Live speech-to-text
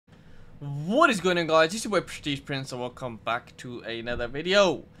What is going on, guys? It's your boy Prestige Prince and welcome back to another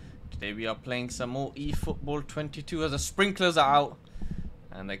video. Today we are playing some more eFootball 22 as the sprinklers are out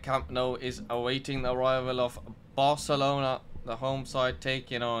and the Camp Nou is awaiting the arrival of Barcelona, the home side,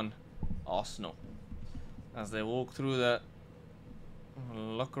 taking on Arsenal. As they walk through the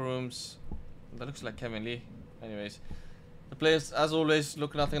locker rooms, that looks like Kevin Lee. Anyways, the players as always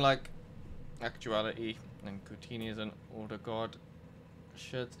look nothing like actuality, and Coutinho and Odegaard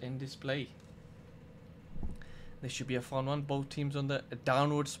shirts in display. This should be a fun one. Both teams on the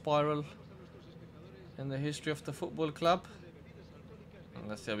downward spiral in the history of the football club. And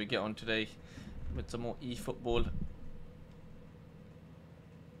let's see how we get on today with some more eFootball.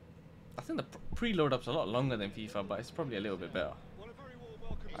 I think the preload up's a lot longer than FIFA, but it's probably a little bit better.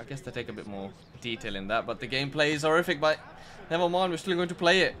 I guess they take a bit more detail in that, but the gameplay is horrific, but never mind, we're still going to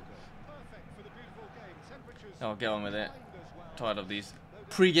play it. I'll get on with it. Tired of these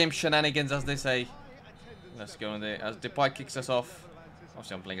pre-game shenanigans, as they say. Let's go in there as Depay kicks us off.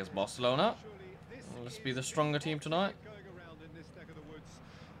 Obviously I'm playing against Barcelona. Let's be the stronger team tonight.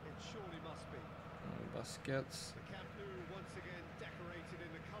 Busquets.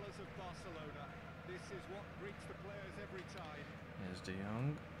 There's De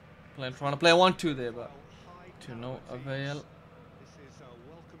Jong. Trying to play a 1-2 there, but to no avail.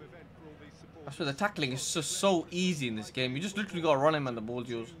 I swear the tackling is just so easy in this game. You just literally gotta run him and the ball's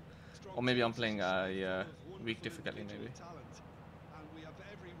yours. Or maybe I'm playing weak difficulty, maybe.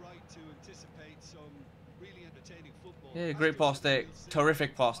 Yeah, great pass there.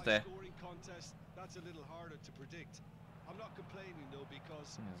 Terrific pass there.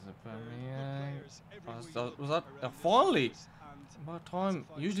 Was that finally? About time.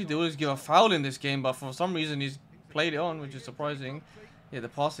 Usually they always give a foul in this game, but for some reason he's played it on, which is surprising. Yeah, the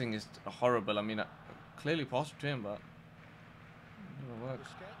passing is horrible. I mean, I clearly passed it to him, but it never works.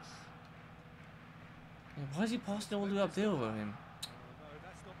 Yeah, why is he passing all the way up there over him?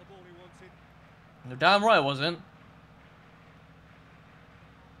 No, damn right I wasn't.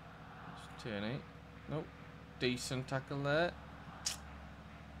 Tierney. Nope. Decent tackle there.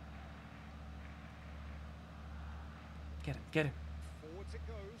 Get him, get him.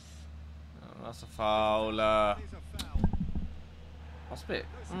 Oh, that's a foul. That's a bit.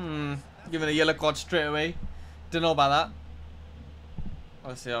 Giving a yellow card straight away. Didn't know about that.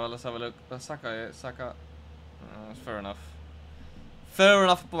 Let's see. Let's have a look. That's Saka. Yeah, Saka. That's fair enough. Fair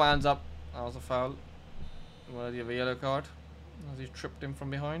enough. Put my hands up. That was a foul. Worthy of a yellow card. As he tripped him from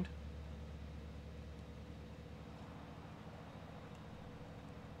behind.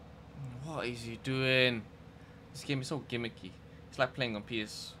 What is he doing? This game is so gimmicky. It's like playing on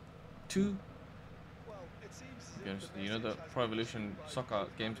PS2. You know the Pro Evolution Soccer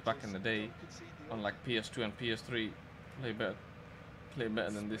games back in the day, on like PS2 and PS3, play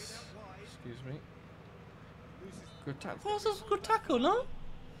better than this. Excuse me. Good tackle. Oh, that's a good tackle, no?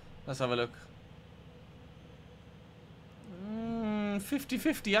 Let's have a look.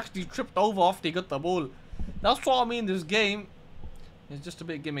 50-50. Actually tripped over after he got the ball. That's what I mean. This game is just a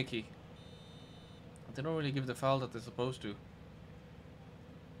bit gimmicky. They don't really give the foul that they're supposed to.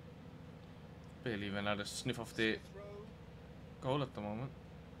 Barely even had a sniff of the goal at the moment.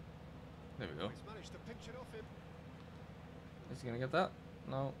 There we go. Is he gonna get that?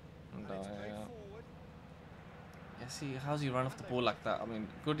 No. Yeah, see, how's he run off the ball like that? I mean,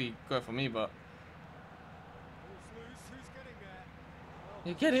 good he go for me, but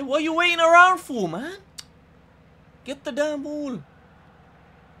you get it? What are you waiting around for, man? Get the damn ball.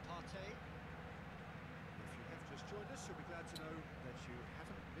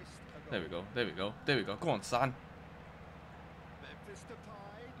 There we go, there we go, there we go. Go on, son.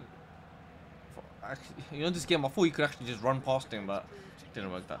 Actually, you know, this game, I thought you could actually just run past him, but it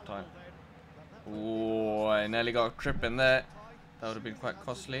didn't work that time. Oh, I nearly got a trip in there. That would have been quite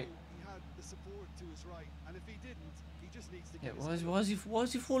costly. Yeah, why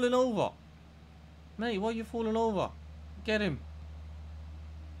is he falling over? Mate, why are you falling over? Get him.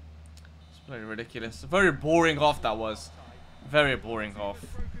 It's very ridiculous. Very boring half that was. Very boring half.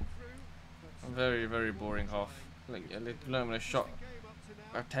 Very, very boring half. Like a shot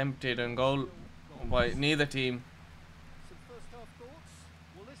attempted and goal by neither team.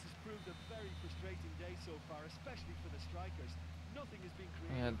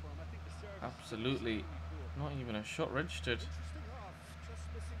 Yeah, absolutely. Not even a shot registered.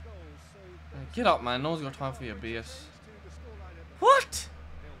 Get up, man. No one's got time for your BS. What?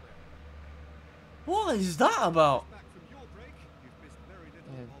 What is that about?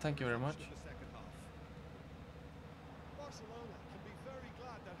 Yeah, thank you very much.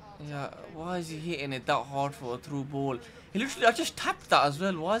 Yeah, why is he hitting it that hard for a through ball? He literally, I just tapped that as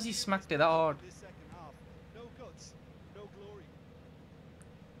well. Why has he smacked it that hard?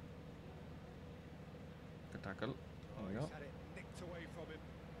 Good tackle. There we go.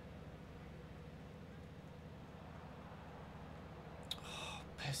 Oh,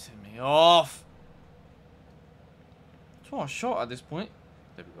 pissing me off. It's not a shot at this point.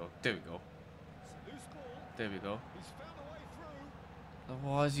 There we go. There we go. There we go.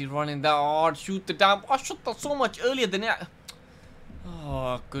 Why is he running that hard? Shoot the damn. I shot that so much earlier than that.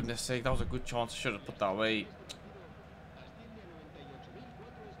 Oh, goodness sake. That was a good chance. I should have put that away.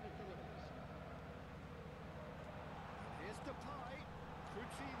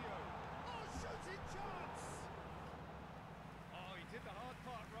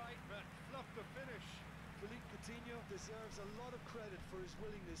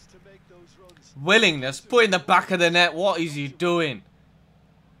 Willingness? Put in the back of the net. What is he doing?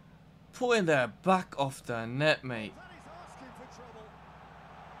 Put in the back of the net, mate.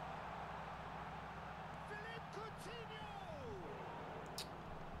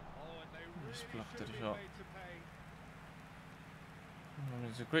 Just blocked the shot.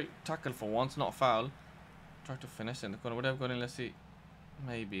 It's a great tackle for once, not a foul. Try to finish in the corner. Would have gone in? Let's see.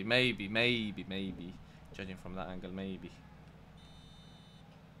 Maybe. Judging from that angle, maybe.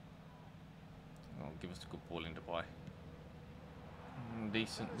 Oh, give us a good ball in Dubai.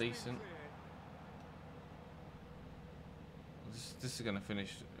 Decent. This is gonna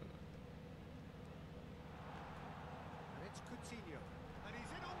finish.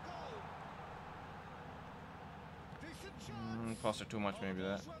 Cost her too much, maybe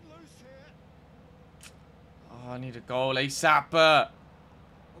that. Oh, I need a goal ASAP.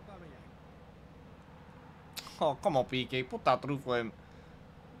 Oh, come on, PK, put that through for him.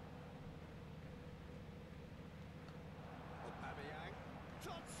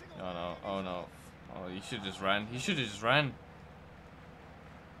 Oh no, oh no. Oh, he should have just ran. He should have just ran.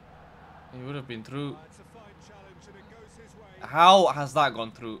 He would have been through. How has that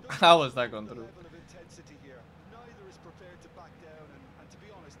gone through? How has that gone through?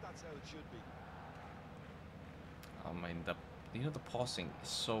 I mean, the passing is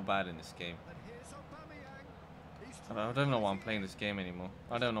so bad in this game. I don't know why I'm playing this game anymore.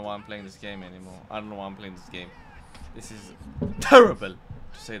 I don't know why I'm playing this game. This is terrible,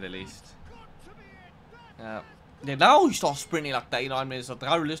 to say the least. Yeah, now you start sprinting like that, you know what I mean? So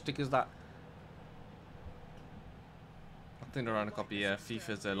how realistic is that? I think they're around a copy,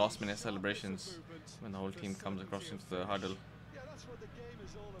 FIFA's last minute celebrations when the whole team comes across into the huddle.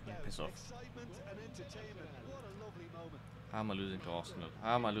 Yeah, piss off. How am I losing to Arsenal?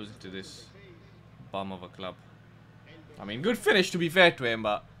 How am I losing to this bum of a club? I mean, good finish to be fair to him,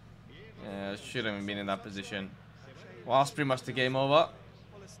 but shouldn't have been in that position. Well, that's pretty much the game over.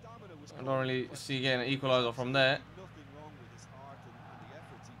 I don't really see getting an equaliser from there.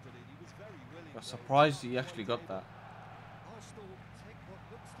 I'm surprised he actually got that.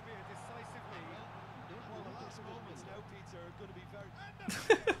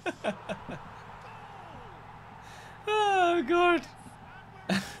 Oh god.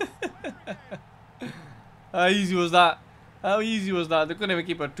 How easy was that? How easy was that? They couldn't even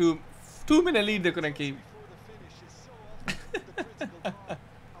keep a two-minute lead. They couldn't keep.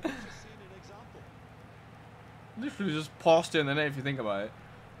 Literally just passed it in the net if you think about it.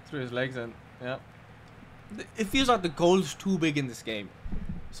 Through his legs and yeah. It feels like the goal's too big in this game.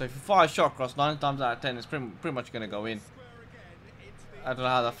 So if you fire a shot across 9 times out of 10, it's pretty much gonna go in. I don't know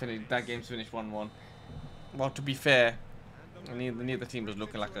how that game's finished 1-1. Well, to be fair, neither team was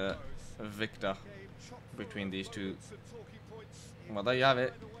looking like a victor between these two. Well, there you have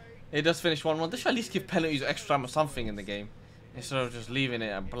it. It does finish 1-1. They should at least give penalties or extra time or something in the game, instead of just leaving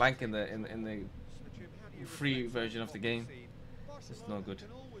it a blank in the free version of the game. It's no good.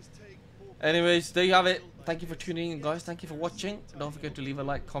 Anyways, there you have it. Thank you for tuning in, guys. Thank you for watching. Don't forget to leave a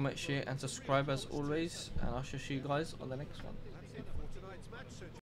like, comment, share, and subscribe as always. And I shall see you guys on the next one.